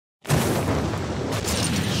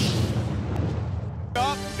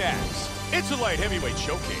It's a light heavyweight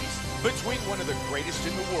showcase between one of the greatest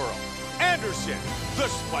in the world, Anderson, the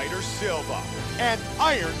Spider Silva, and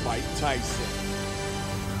Iron Mike Tyson.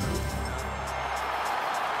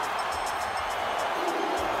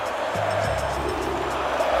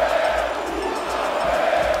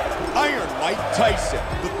 Iron Mike Tyson,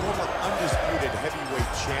 the former undisputed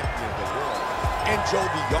heavyweight champion of the world, and Joe,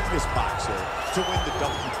 the youngest boxer to win the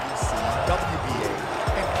WBC, WBA,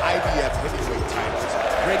 and IBF heavyweight titles,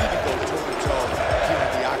 ready to go toe-to-toe here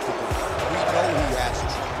in the octagon. We know he has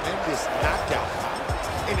tremendous knockout power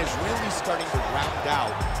and is really starting to round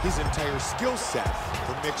out his entire skill set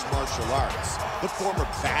for mixed martial arts. The former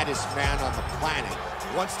baddest man on the planet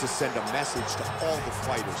wants to send a message to all the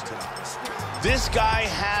fighters tonight. This guy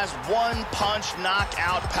has one-punch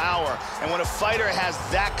knockout power, and when a fighter has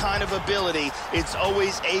that kind of ability, it's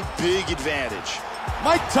always a big advantage.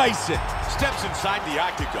 Mike Tyson steps inside the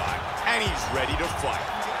octagon, and he's ready to fight.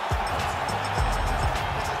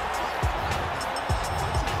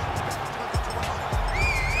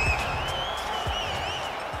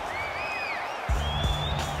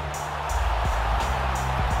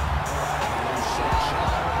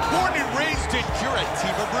 Born and raised in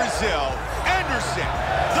Curitiba, Brazil, Anderson,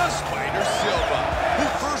 the Spider Silva, who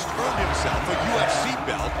first earned himself a UFC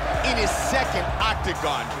belt in his second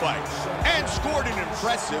octagon fight and scored an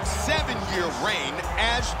impressive 7-year reign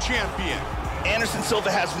as champion. Anderson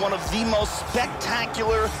Silva has one of the most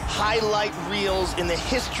spectacular highlight reels in the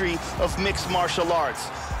history of mixed martial arts.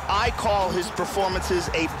 I call his performances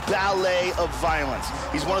a ballet of violence.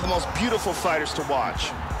 He's one of the most beautiful fighters to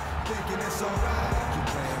watch.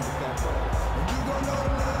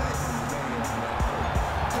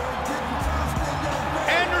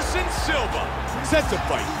 Anderson Silva sets to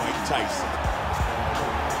fight Mike Tyson.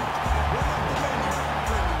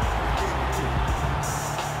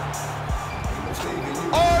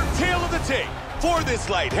 Our tale of the tape for this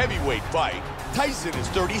light heavyweight fight. Tyson is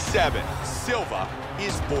 37, Silva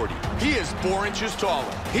is 40. He is 4 inches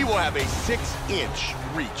taller. He will have a 6-inch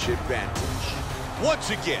reach advantage. Once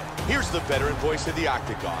again, here's the veteran voice of the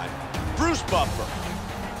octagon, Bruce Buffer.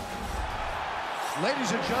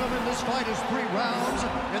 Ladies and gentlemen, this fight is 3 rounds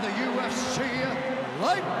in the UFC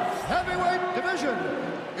light heavyweight division.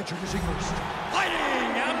 Introducing first,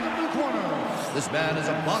 fighting out of the blue corner. This man is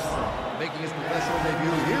a boxer, making his professional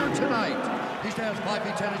debut here tonight. He stands 5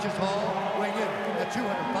 feet 10 inches tall, weighing in at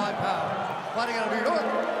 205 pounds. Fighting out of New York,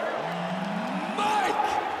 Mike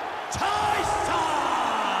Tyson!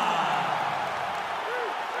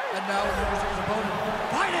 And now introducing his opponent,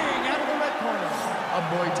 fighting out of the red corner. A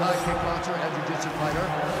Muay Thai kickboxer and jiu-jitsu fighter,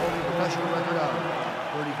 holding a professional record of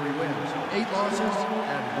 33 wins, 8 losses,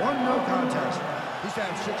 and 1 no contest. He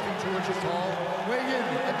stands 6 feet 2 inches tall, weighing in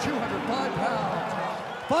at 205 pounds.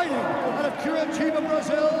 Fighting out of Curitiba,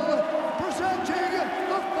 Brazil, presenting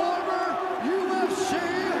the former UFC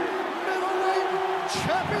middleweight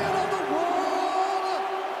champion of the world,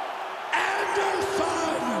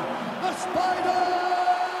 Anderson, the Spider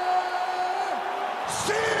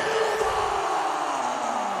Silva!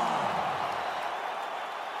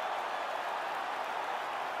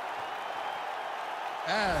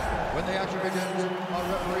 And when the action begins, our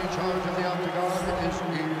referee in charge of the octagon is Yves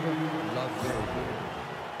Levine.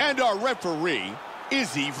 And our referee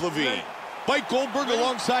is Yves Levine. Mike Goldberg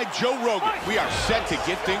alongside Joe Rogan. We are set to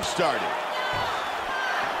get things started.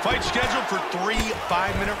 Fight scheduled for 3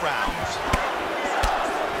 5-minute rounds.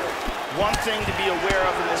 One thing to be aware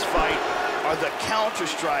of in this fight are the counter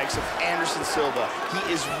strikes of Anderson Silva.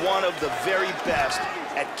 He is one of the very best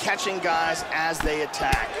at catching guys as they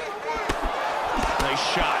attack. Nice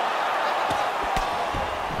shot.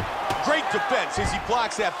 Great defense as he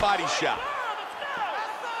blocks that body shot.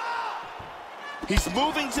 He's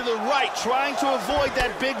moving to the right, trying to avoid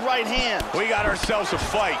that big right hand. We got ourselves a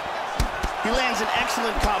fight. He lands an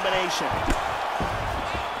excellent combination.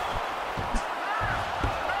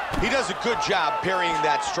 He does a good job parrying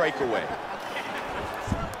that strike away.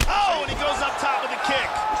 Oh, and he goes up top with a kick.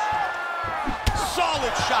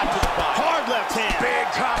 Solid shot to the body. Hard left hand. Big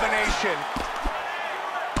combination.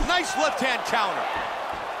 Nice left hand counter.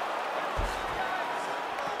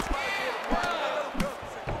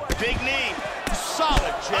 Big knee.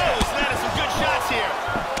 Solid jab. Oh, he's landed some good shots here.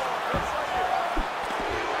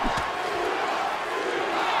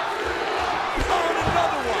 Oh, and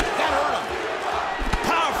another one. That hurt him.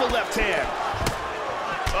 Powerful left hand.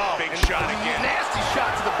 Oh, big shot again. Nasty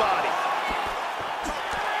shot to the body.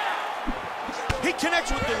 He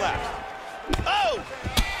connects with the left. Oh,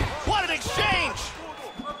 what an exchange.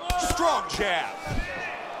 Strong jab.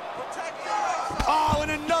 Oh,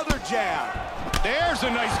 and another jab. There's a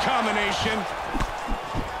nice combination.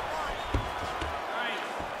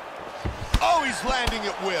 Oh, he's landing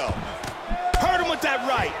at will. Hurt him with that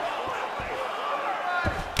right.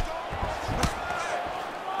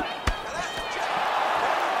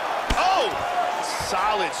 Oh,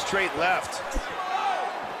 solid straight left.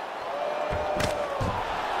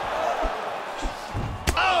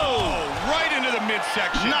 Oh, right into the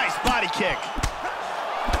midsection. Nice body kick.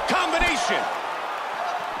 Combination.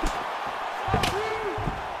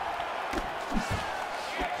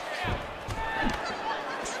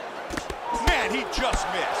 Man, he just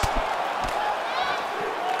missed.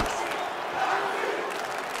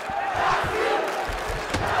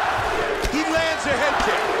 He lands a head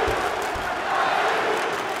kick.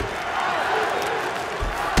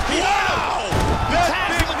 Wow! That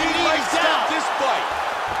big knee might stop this fight.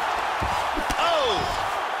 Oh!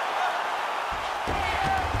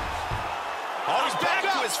 Oh, he's back to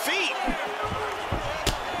his feet.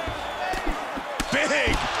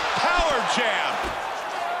 Big power jab.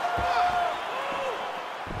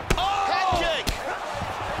 Head kick.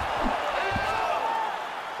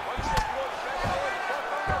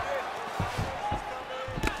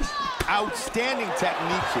 Outstanding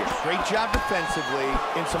technique here. Great job defensively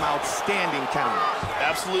and some outstanding counters.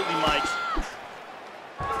 Absolutely, Mike.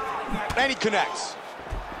 And he connects.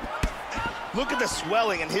 Look at the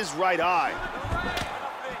swelling in his right eye.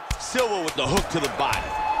 Silva with the hook to the body.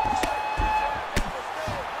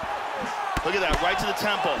 Look at that, right to the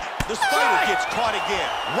temple. The spider gets caught again.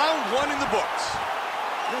 Round 1 in the books.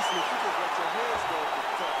 Listen, if you just let your hands go,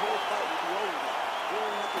 the whole fight will be over. You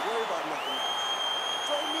don't have to worry about nothing.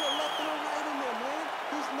 Throw me a left and a right in there, man.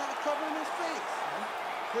 He's not covering his face.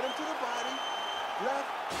 Hit him to the body. Left.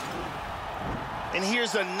 And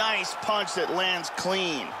here's a nice punch that lands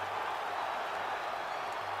clean.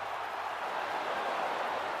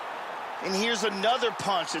 And here's another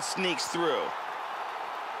punch that sneaks through.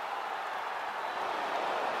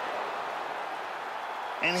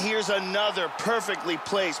 And here's another perfectly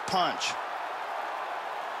placed punch.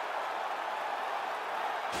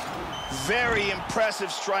 Very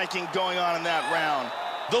impressive striking going on in that round.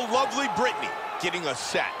 The lovely Brittany getting us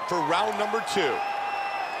set for round number 2.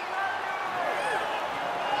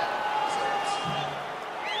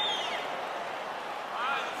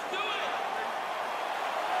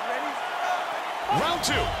 Round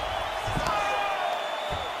 2.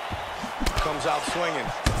 Comes out swinging.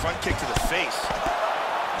 Front kick to the face.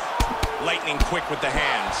 Lightning quick with the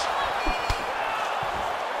hands.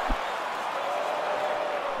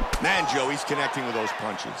 Man, Joe, he's connecting with those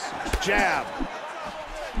punches. Jab.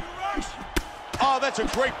 Oh, that's a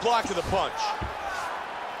great block of the punch.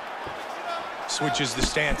 Switches the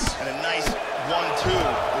stance. And a nice 1-2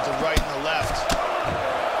 with the right and the left.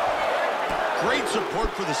 Great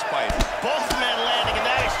support for the spider. Both men landing in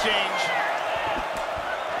that exchange.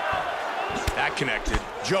 That connected.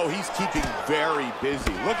 Joe, he's keeping very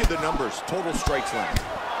busy. Look at the numbers. Total strikes land.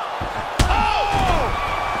 Oh!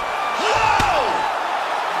 Whoa!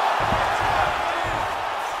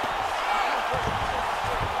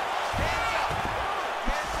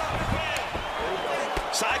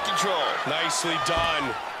 Side control. Nicely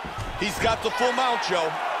done. He's got the full mount,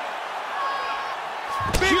 Joe.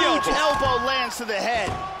 Big Huge elbow. elbow lands to the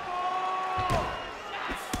head.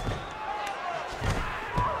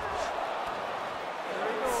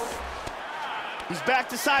 He's back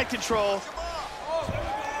to side control.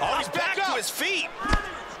 Oh, he's back to his feet.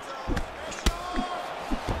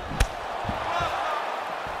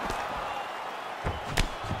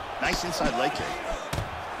 Nice inside leg kick.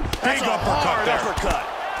 That's Big a uppercut hard there. uppercut.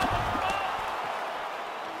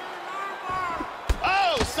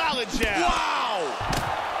 Oh, solid jab. Wow!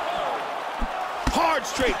 Hard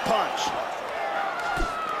straight punch.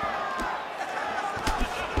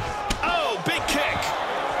 Oh, big kick.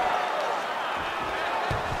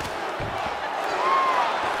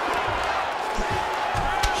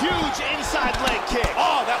 Huge inside leg kick.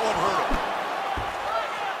 Oh, that one hurt him.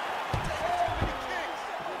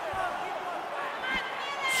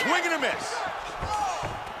 Swing and a miss.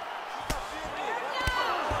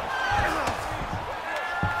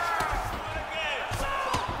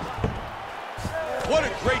 What a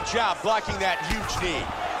great job blocking that huge knee.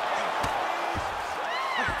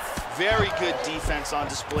 Very good defense on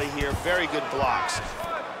display here. Very good blocks.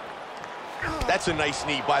 That's a nice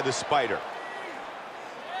knee by the spider.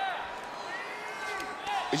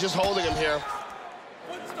 He's just holding him here.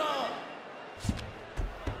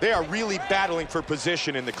 They are really battling for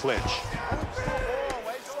position in the clinch.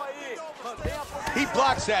 He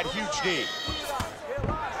blocks that huge knee.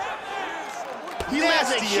 He lands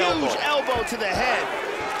a Nasty huge elbow to the head.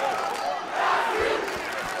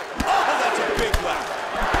 Oh, that's a big left.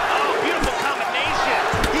 Oh, beautiful combination.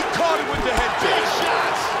 He caught it with the head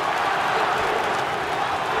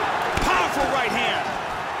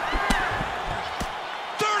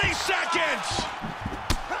seconds!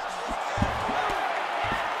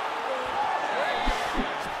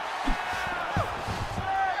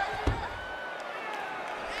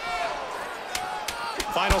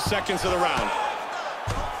 Final seconds of the round.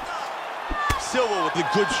 Silva with the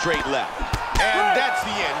good straight left. And that's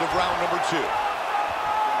the end of round number 2.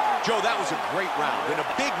 Joe, that was a great round and a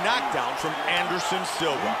big knockdown from Anderson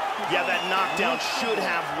Silva. Yeah, that knockdown should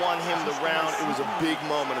have won him the round. It was a big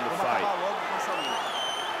moment in the fight.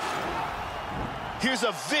 Here's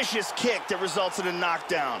a vicious kick that results in a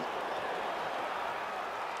knockdown.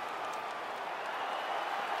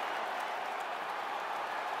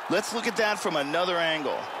 Let's look at that from another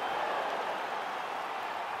angle.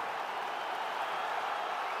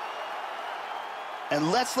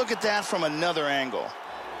 And let's look at that from another angle.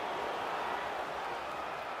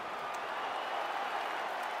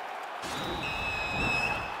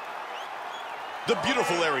 The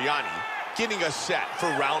beautiful Ariani getting us set for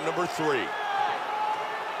round number 3.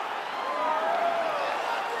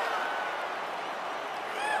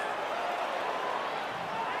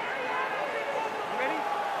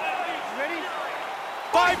 Ready?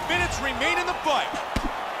 5 minutes remain in the fight.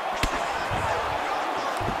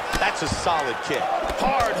 That's a solid kick.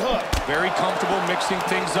 Hard hook. Very comfortable mixing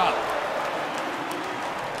things up.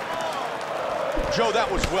 Joe, that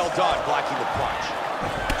was well done blocking the punch.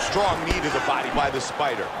 Strong knee to the body by the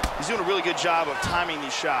Spider. He's doing a really good job of timing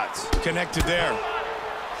these shots. Connected there.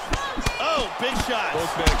 Oh, big shot.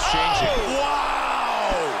 Both men exchanging. Oh.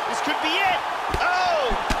 Wow! This could be it. Oh!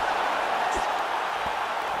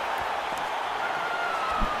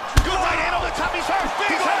 Good right hand over the top. He's hurt.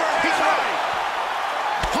 He's hurt. He's hurt.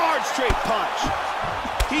 Hard straight punch.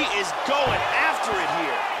 He is going after it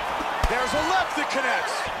here. There's a left that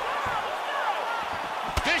connects.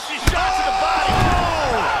 Vicious shot to the body.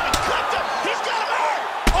 Oh! He clipped him. He's got him hurt.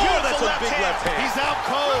 Oh, that's a big left hand. He's out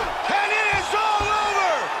cold. And it is all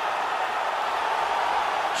over!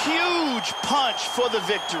 Huge punch for the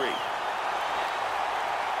victory.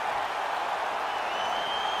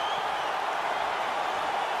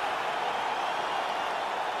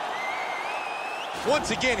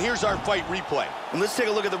 Once again, here's our fight replay. And let's take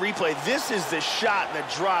a look at the replay. This is the shot that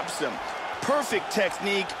drops him. Perfect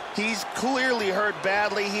technique. He's clearly hurt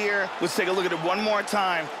badly here. Let's take a look at it one more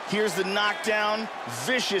time. Here's the knockdown.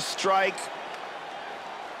 Vicious strike.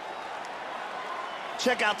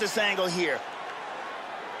 Check out this angle here.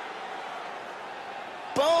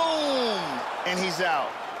 Boom! And he's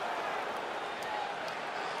out.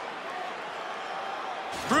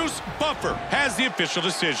 Bruce Buffer has the official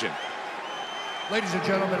decision. Ladies and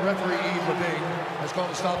gentlemen, referee Yves Levine has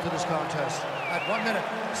called a stop to this contest at 1 minute,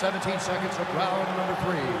 17 seconds of round number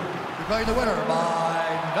 3. Declaring the winner by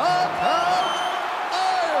knockout,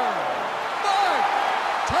 Iron Mike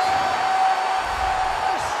Tyson.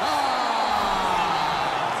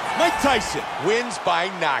 Mike Tyson wins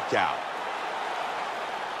by knockout.